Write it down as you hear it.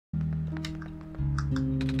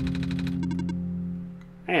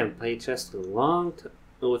I haven't played chess in a long time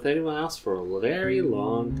with anyone else for a very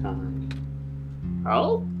long time.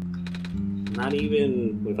 Oh? Not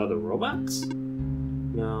even with other robots?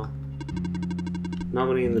 No.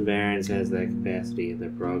 Nobody in the Barrens has that capacity in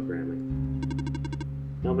their programming.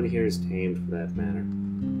 Nobody here is tamed for that matter.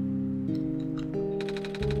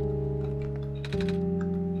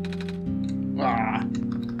 Ah,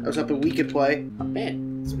 I was hoping we could play. A bed.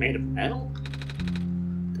 It's made of metal?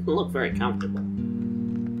 Doesn't look very comfortable.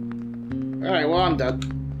 Alright, well, I'm done.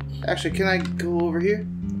 Actually, can I go over here?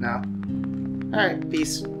 No. Alright,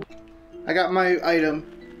 peace. I got my item.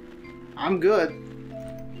 I'm good.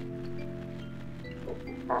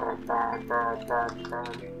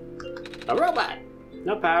 A robot!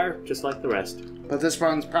 No power, just like the rest. But this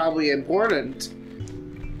one's probably important.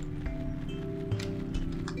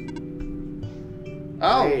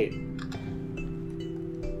 Oh! Hey.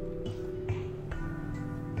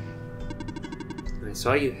 I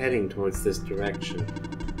saw you heading towards this direction.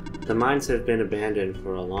 The mines have been abandoned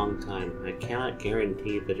for a long time. I cannot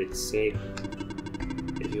guarantee that it's safe.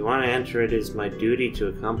 If you want to enter, it is my duty to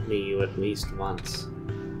accompany you at least once.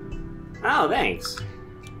 Oh, thanks.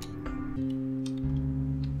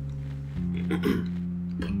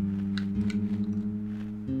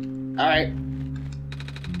 Alright.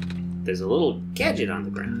 There's a little gadget on the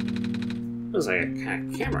ground. Looks like a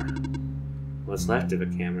kind of camera. What's left of a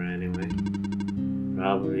camera, anyway.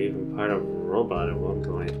 Probably even part of a robot at one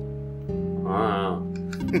point. Oh.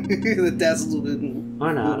 The dazzle.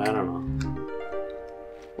 Or not, I don't know.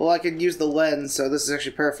 Well, I could use the lens, so this is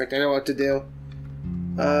actually perfect. I know what to do.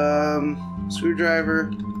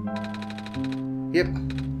 Screwdriver. Yep.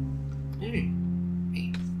 Hey.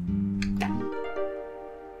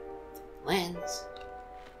 Lens.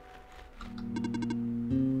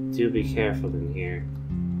 Do be careful in here.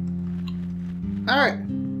 Alright.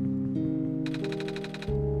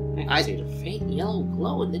 I see a faint yellow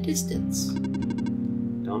glow in the distance.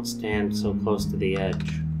 Don't stand so close to the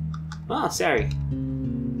edge. Oh, sorry.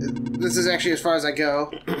 This is actually as far as I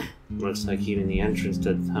go. Looks like even the entrance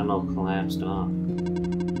to the tunnel collapsed off.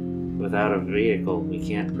 Without a vehicle, we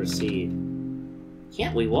can't proceed.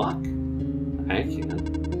 Can't we walk? I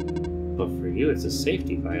can. But for you, it's a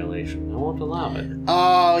safety violation. I won't allow it.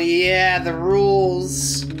 Oh, yeah, the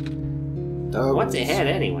rules. What's ahead,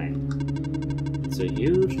 anyway? It's a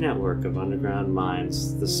huge network of underground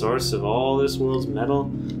mines, the source of all this world's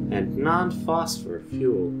metal and non-phosphor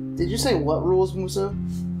fuel. Did you say what rules, Musa?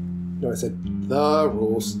 No, I said the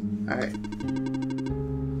rules. Alright.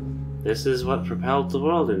 This is what propelled the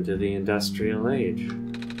world into the industrial age.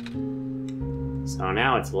 So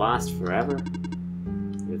now it's lost forever?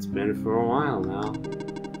 It's been for a while now.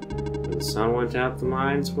 When the sun went out, the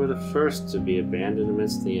mines were the first to be abandoned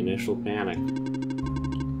amidst the initial panic.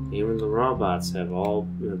 Even the robots have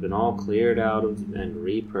been all cleared out and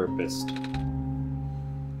repurposed.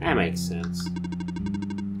 That makes sense.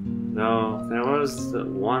 Though there was the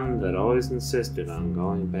one that always insisted on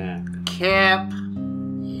going back. Cap.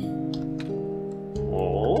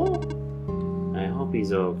 Oh? I hope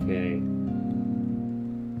he's okay.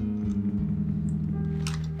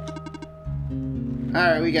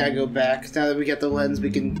 Alright, we gotta go back. Now that we got the lens,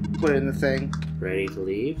 we can put it in the thing. Ready to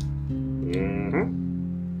leave? Mm-hmm.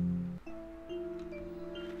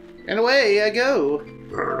 And away I go.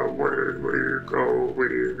 And away we go, we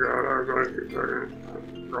gotta go.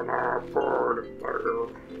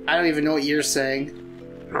 I don't even know what you're saying.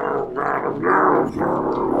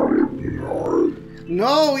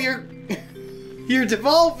 No, you're you're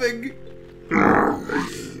devolving.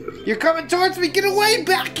 You're coming towards me. Get away!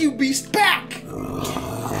 Back, you beast! Back!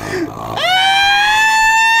 Ah!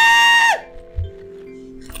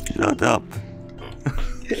 Shut up.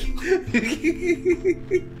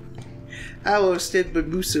 I almost did, but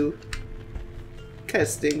Musu kind of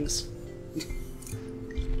stings.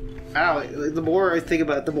 Ow, the more I think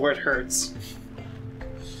about it, the more it hurts.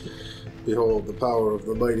 Behold the power of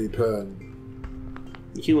the mighty pen.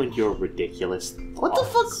 You and your ridiculous What the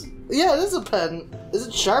fuck? Yeah, it is a pen. Is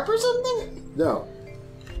it sharp or something? No.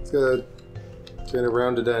 It's got a kind of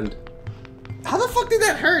rounded end. How the fuck did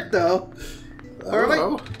that hurt, though? I don't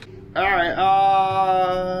know. Alright,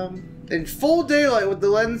 in full daylight with the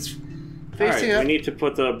lens facing up. we need to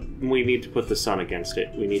put the sun against it.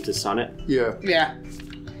 We need to sun it. Yeah. Yeah.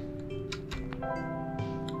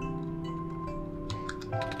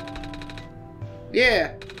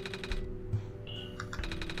 Yeah.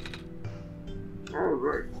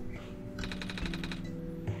 Alright.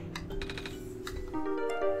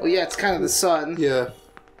 Well, yeah, it's kind of the sun. Yeah.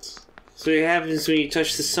 So what happens when you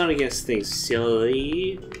touch the sun against things,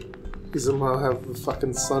 silly? You somehow have the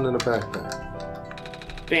fucking sun in a backpack.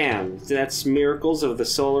 Bam. That's miracles of the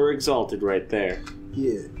solar exalted right there.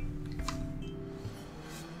 Yeah.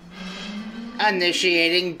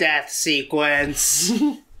 Initiating death sequence.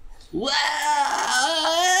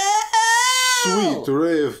 Sweet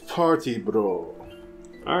rave party, bro.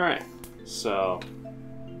 Alright. So.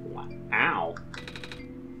 Ow.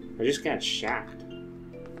 I just got shocked.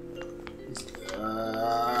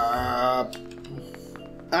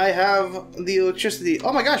 I have the electricity.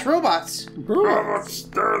 Oh my gosh, robots! Robots,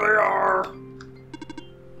 there they are.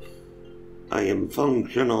 I am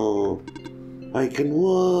functional. I can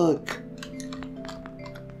walk.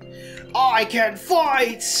 I can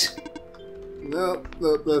fight! No,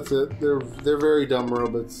 that's it. They're very dumb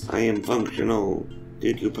robots. I am functional.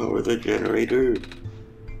 Did you power the generator?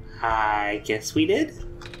 I guess we did.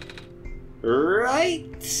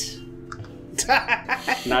 Right.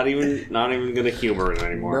 not even gonna humor it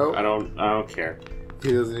anymore. Nope. I don't care.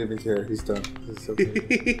 He doesn't even care. He's done. It's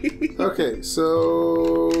okay. Okay,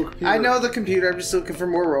 so I know the computer. I'm just looking for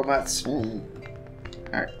more robots.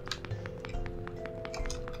 Alright.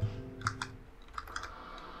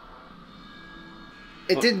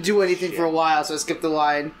 It didn't do anything for a while, so I skipped the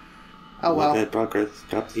line. Oh well. That progress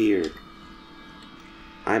stops here.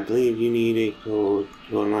 I believe you need a code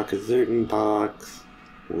to unlock a certain box.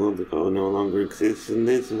 Will the code no longer exist in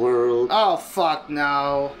this world? Oh fuck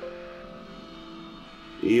no.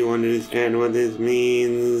 Do you understand what this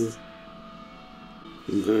means?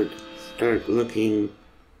 Good. Start looking.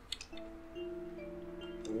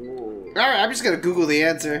 Alright, I'm just gonna Google the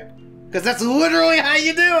answer. Because that's literally how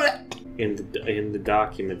you do it! In the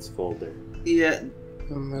documents folder. Yeah.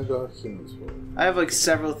 And the documents for it. I have like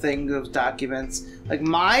several things of documents. Like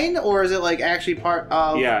mine, or is it like actually part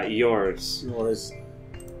of... Yeah, yours. Yours.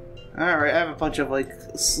 Alright, I have a bunch of like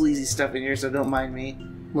sleazy stuff in here, so don't mind me.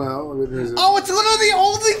 Well, it is. Oh, it's literally the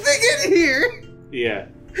only thing in here! Yeah.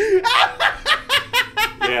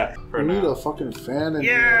 Yeah. You need a fucking fan in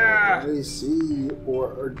Yeah! there, AC,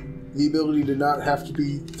 or the ability to not have to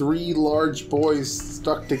be 3 large boys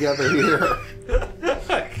stuck together here.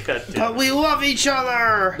 But we love each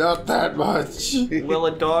other! Not that much. Will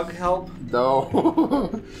a dog help? No.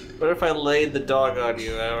 What if I laid the dog on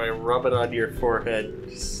you and I rub it on your forehead?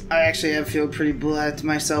 I actually am feeling pretty blessed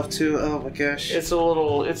myself too. Oh my gosh. It's a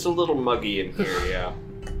little muggy in here, yeah.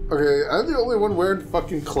 Okay, I'm the only one wearing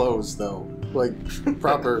fucking clothes, though. Like,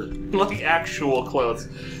 proper. Like actual clothes.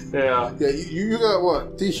 Yeah. Yeah, you got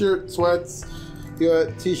what? T-shirt, sweats. You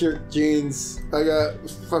got t-shirt, jeans. I got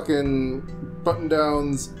fucking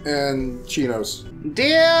button-downs and chinos.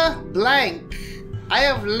 Dear Blank, I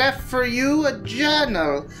have left for you a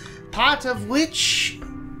journal, part of which...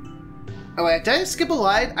 Oh wait, did I skip a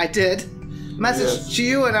line? I did. Message Yes. to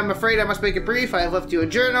you, and I'm afraid I must make it brief. I have left you a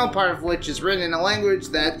journal, part of which is written in a language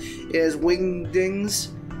that is wingdings.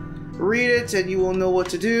 Read it, and you will know what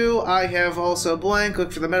to do. I have also blank.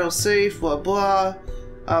 Look for the metal safe. Blah blah.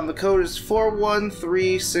 The code is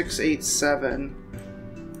 413687.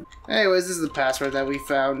 Anyways, this is the password that we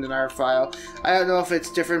found in our file. I don't know if it's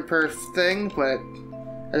different per thing, but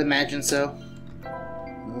I'd imagine so.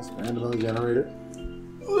 That's random on the generator.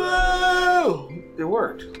 Whoa! It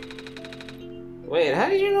worked. Wait, how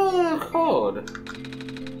did you know the code?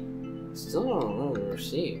 Still don't know the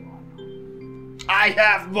receipt. I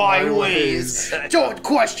have my ways. Don't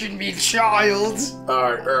question me, child.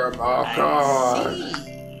 I am a god.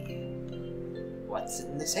 What's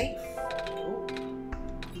in the safe?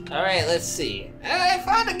 Alright, let's see. I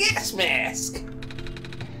found a gas mask!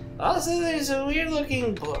 Also, there's a weird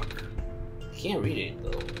looking book. I can't read it,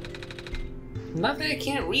 though. Not that I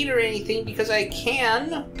can't read or anything, because I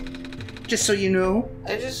can. Just so you know.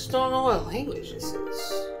 I just don't know what language this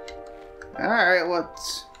is. Alright,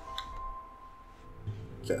 what's...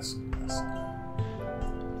 Yes.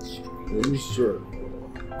 Are you sure?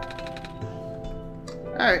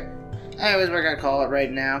 Alright. Anyways, we're gonna call it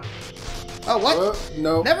right now. Oh, what?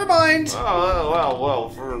 No. Never mind! Oh,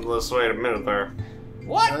 well, let's wait a minute there.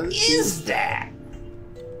 What is that?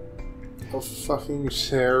 A fucking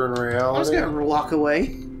share in reality. I was gonna walk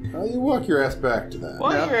away. How you walk your ass back to that?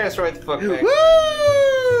 Why No. your ass right the fuck back?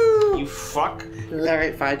 Woo! You fuck.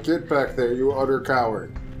 Alright, fine. Get back there, you utter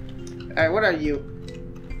coward. Alright, what are you?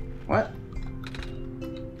 What?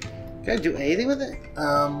 Can I do anything with it?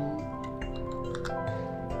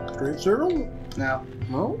 Great journal? No.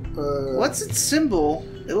 No? What's its symbol?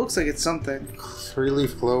 It looks like it's something.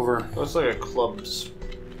 3-leaf clover. Looks like a club's.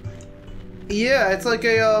 Yeah, it's like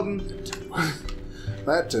a,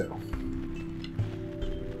 That too.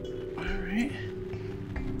 Alright.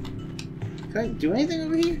 Can I do anything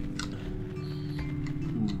over here?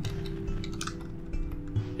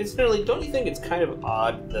 Incidentally, don't you think it's kind of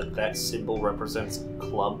odd that that symbol represents a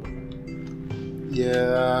club?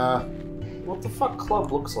 Yeah, What the fuck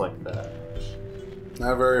club looks like that?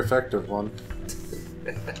 not a very effective one.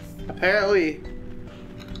 Apparently.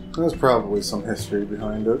 There's probably some history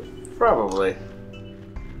behind it. Probably.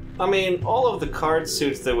 I mean, all of the card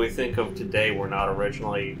suits that we think of today were not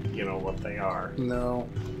originally, what they are. No.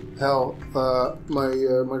 Hell,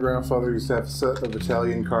 my grandfather used to have a set of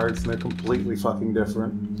Italian cards, and they're completely fucking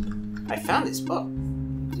different. I found this book.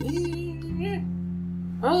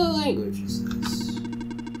 What language is this?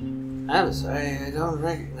 I'm sorry, I don't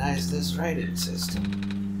recognize this writing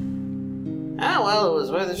system. Ah, well, it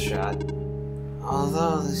was worth a shot.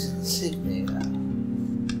 Although this insignia...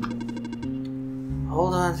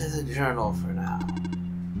 Hold on to the journal for now.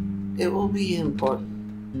 It will be important.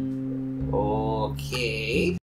 Okay.